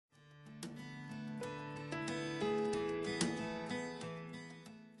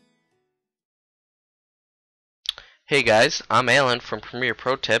Hey guys, I'm Alan from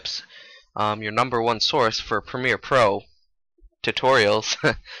PremiereProTips, your #1 source for Premiere Pro tutorials,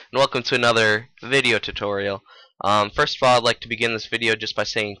 and welcome to another video tutorial. First of all, I'd like to begin this video just by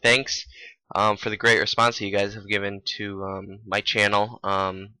saying thanks for the great response that you guys have given to my channel.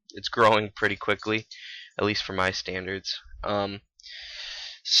 It's growing pretty quickly, at least for my standards.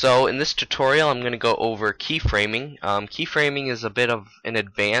 So in this tutorial, I'm going to go over keyframing. Keyframing is a bit of an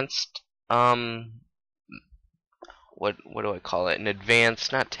advanced what do I call it? An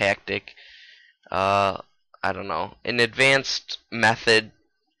advanced, not tactic. I don't know. An advanced method.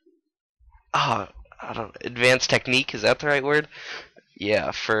 I don't. Advanced technique, is that the right word? Yeah,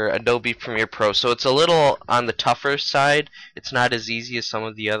 for Adobe Premiere Pro. So it's a little on the tougher side. It's not as easy as some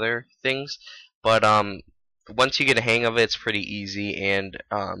of the other things, but once you get a hang of it, it's pretty easy, and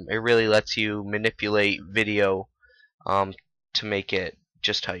it really lets you manipulate video to make it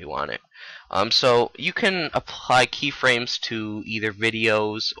just how you want it. So you can apply keyframes to either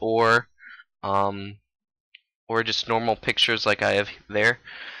videos or just normal pictures like I have there.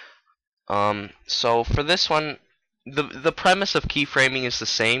 So for this one, the premise of keyframing is the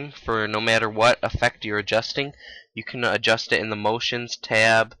same for no matter what effect you're adjusting. You can adjust it in the motions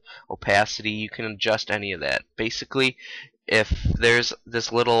tab, opacity. You can adjust any of that. Basically, if there's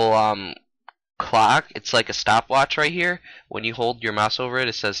this little clock, it's like a stopwatch right here. When you hold your mouse over it,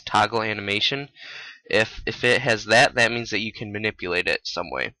 it says toggle animation. If it has that, that means that you can manipulate it some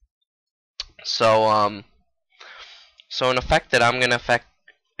way. So an effect that I'm gonna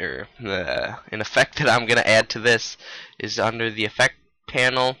add to this is under the effect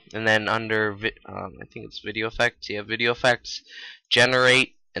panel, and then under I think it's video effects. Yeah, video effects,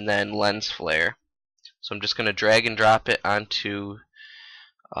 generate, and then lens flare. So I'm just gonna drag and drop it onto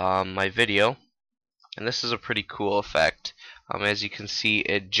my video, and this is a pretty cool effect. As you can see,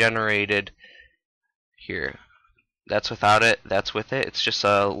 it generated here. That's without it. That's with it. It's just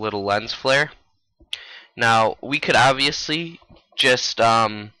a little lens flare. Now we could obviously just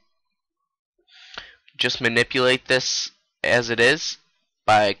manipulate this as it is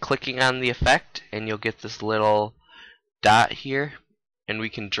by clicking on the effect, and you'll get this little dot here, and we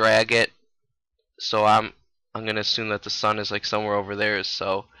can drag it. So I'm gonna assume that the sun is like somewhere over there,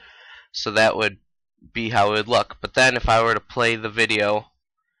 so that would be how it would look. But then if I were to play the video,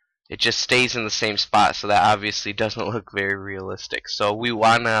 it just stays in the same spot, so that obviously doesn't look very realistic. So we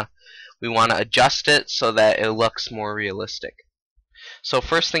wanna adjust it so that it looks more realistic. So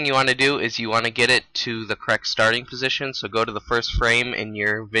first thing you want to do is you want to get it to the correct starting position. So go to the first frame in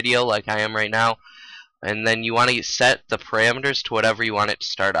your video like I am right now, and then you want to set the parameters to whatever you want it to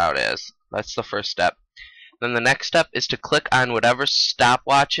start out as. That's the first step. Then the next step is to click on whatever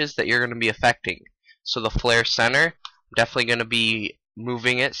stopwatches that you're going to be affecting. So the flare center, I'm definitely going to be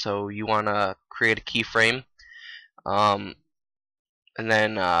moving it, so you want to create a keyframe. And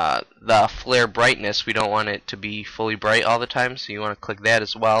then the flare brightness, we don't want it to be fully bright all the time, so you want to click that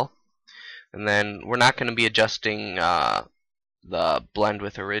as well. And then we're not going to be adjusting the blend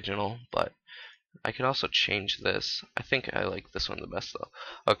with original, but I could also change this. I think I like this one the best though.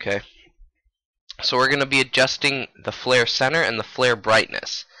 Okay. So we're going to be adjusting the flare center and the flare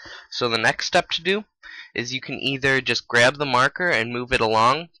brightness. So the next step to do is you can either just grab the marker and move it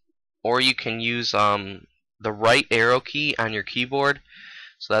along, or you can use the right arrow key on your keyboard.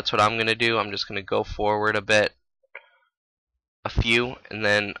 So that's what I'm going to do. I'm just going to go forward a bit, a few, and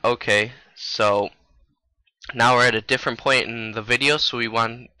then okay. So now we're at a different point in the video, so we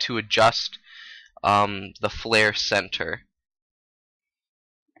want to adjust the flare center.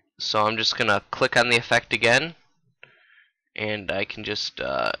 So I'm just going to click on the effect again, and I can just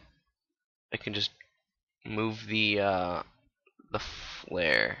move the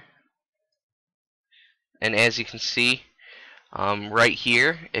flare. And as you can see, right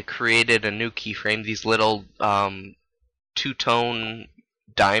here, it created a new keyframe. These little two-tone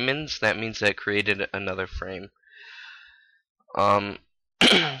diamonds, that means that it created another frame.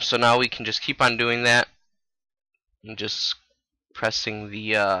 So now we can just keep on doing that. I'm just pressing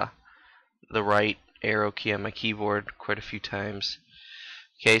the right arrow key on my keyboard quite a few times.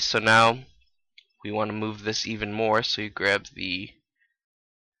 Okay, so now we want to move this even more, so you grab the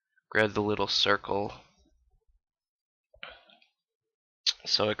little circle.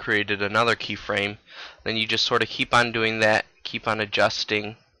 So it created another keyframe. Then you just sort of keep on doing that, keep on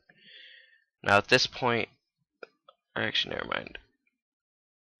adjusting. Now at this point, or actually never mind.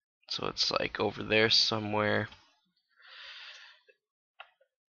 So it's like over there somewhere.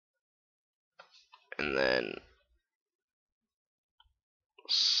 And then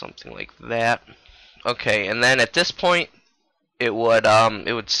something like that. Okay, and then at this point it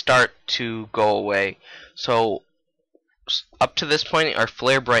would start to go away. So up to this point, our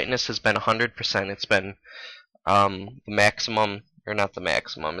flare brightness has been 100%. It's been the maximum, or not the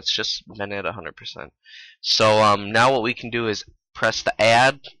maximum. It's just been at 100%. So now what we can do is press the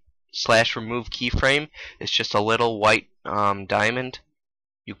add/remove keyframe. It's just a little white diamond.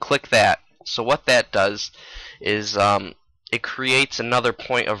 You click that. So what that does is it creates another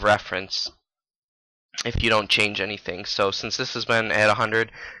point of reference if you don't change anything. So since this has been at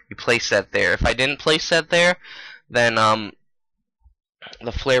 100, you place that there. If I didn't place that there, then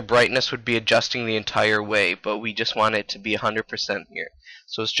the flare brightness would be adjusting the entire way, but we just want it to be 100% here.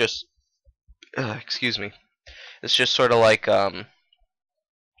 So it's just, excuse me, it's just sort of like a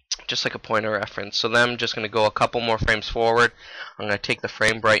point of reference. So then I'm just going to go a couple more frames forward. I'm going to take the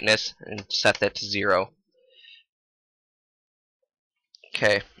frame brightness and set that to 0.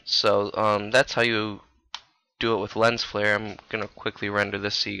 Okay, so that's how you do it with lens flare. I'm going to quickly render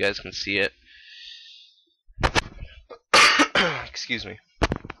this so you guys can see it. Excuse me.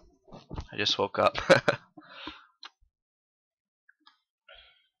 I just woke up.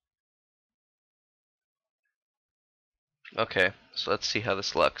 Okay, so let's see how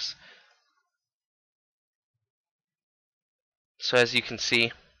this looks. So as you can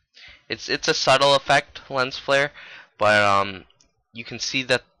see, it's a subtle effect, lens flare, but you can see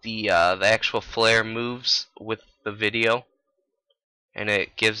that the actual flare moves with the video, and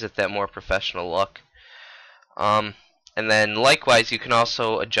it gives it that more professional look. And then likewise, you can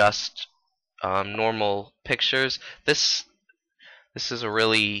also adjust normal pictures. This is a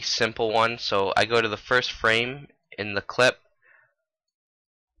really simple one. So I go to the first frame in the clip.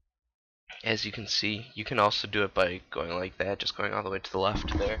 As you can see, you can also do it by going like that, just going all the way to the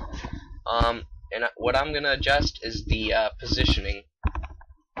left there. And what I'm going to adjust is the positioning.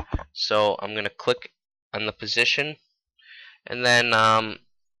 So I'm going to click on the position, and then I'm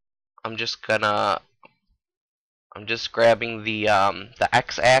just grabbing the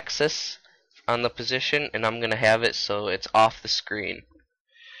x-axis on the position, and I'm going to have it so it's off the screen.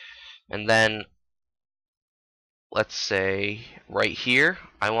 And then let's say right here,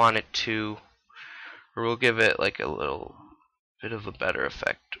 I want it to, or we'll give it like a little bit of a better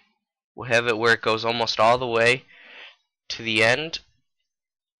effect. We'll have it where it goes almost all the way to the end,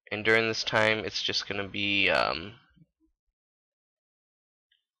 and during this time it's just going to be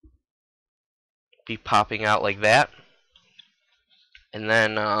popping out like that. And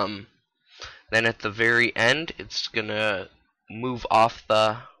then at the very end, it's going to move off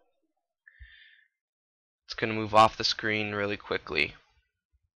the screen really quickly.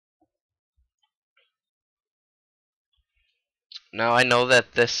 Now I know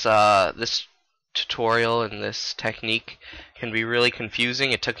that this tutorial and this technique can be really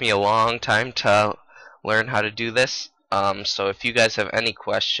confusing. It took me a long time to learn how to do this. So if you guys have any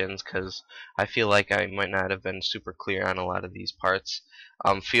questions, because I feel like I might not have been super clear on a lot of these parts,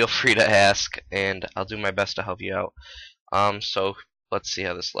 feel free to ask, and I'll do my best to help you out. So let's see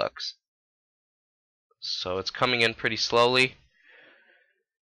how this looks. So it's coming in pretty slowly.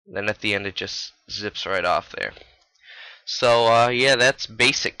 Then at the end it just zips right off there. So yeah, that's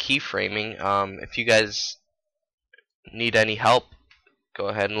basic keyframing. If you guys need any help, go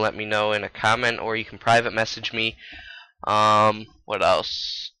ahead and let me know in a comment, or you can private message me. What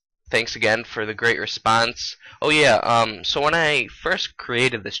else? Thanks again for the great response. Oh yeah, so when I first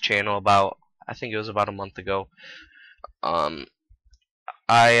created this channel I think it was about a month ago,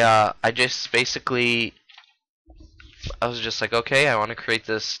 I just basically, I was just like, okay, I want to create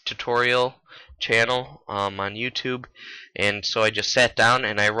this tutorial channel on YouTube, and so I just sat down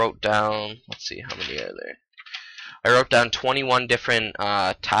and I wrote down, let's see, how many are there? I wrote down 21 different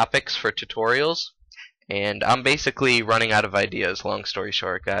topics for tutorials, and I'm basically running out of ideas, long story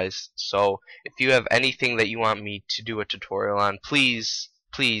short, guys. So if you have anything that you want me to do a tutorial on, please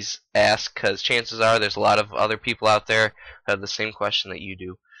ask, because chances are there's a lot of other people out there who have the same question that you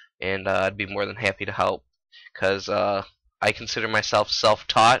do, and I'd be more than happy to help, because I consider myself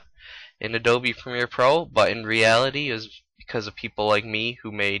self-taught in Adobe Premiere Pro, but in reality it was because of people like me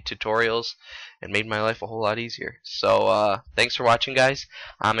who made tutorials and made my life a whole lot easier. So thanks for watching, guys.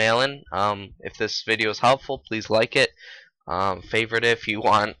 I'm Alan. If this video is helpful, please like it, favorite it if you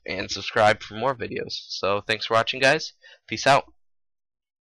want, and subscribe for more videos. So thanks for watching, guys. Peace out.